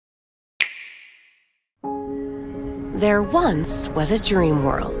There once was a dream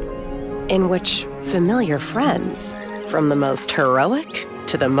world in which familiar friends, from the most heroic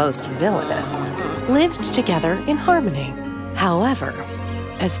to the most villainous, lived together in harmony. However,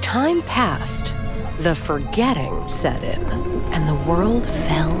 as time passed, the forgetting set in, and the world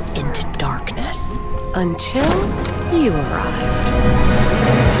fell into darkness until you arrived.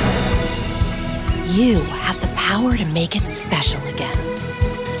 You have the power to make it special again.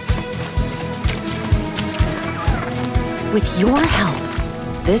 With your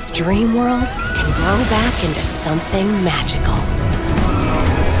help, this dream world can grow back into something magical.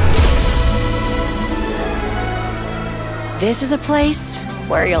 This is a place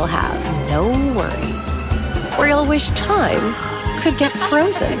where you'll have no worries, where you'll wish time could get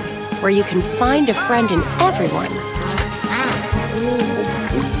frozen, where you can find a friend in everyone,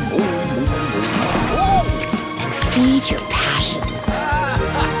 and feed your passions.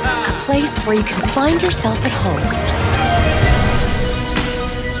 A place where you can find yourself at home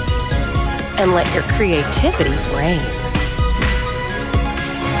and let your creativity reign.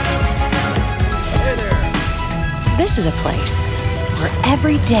 Hey there. This is a place where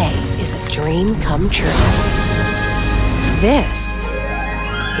every day is a dream come true. This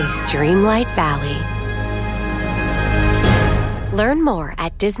is Dreamlight Valley. Learn more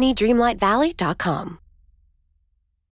at DisneyDreamlightValley.com.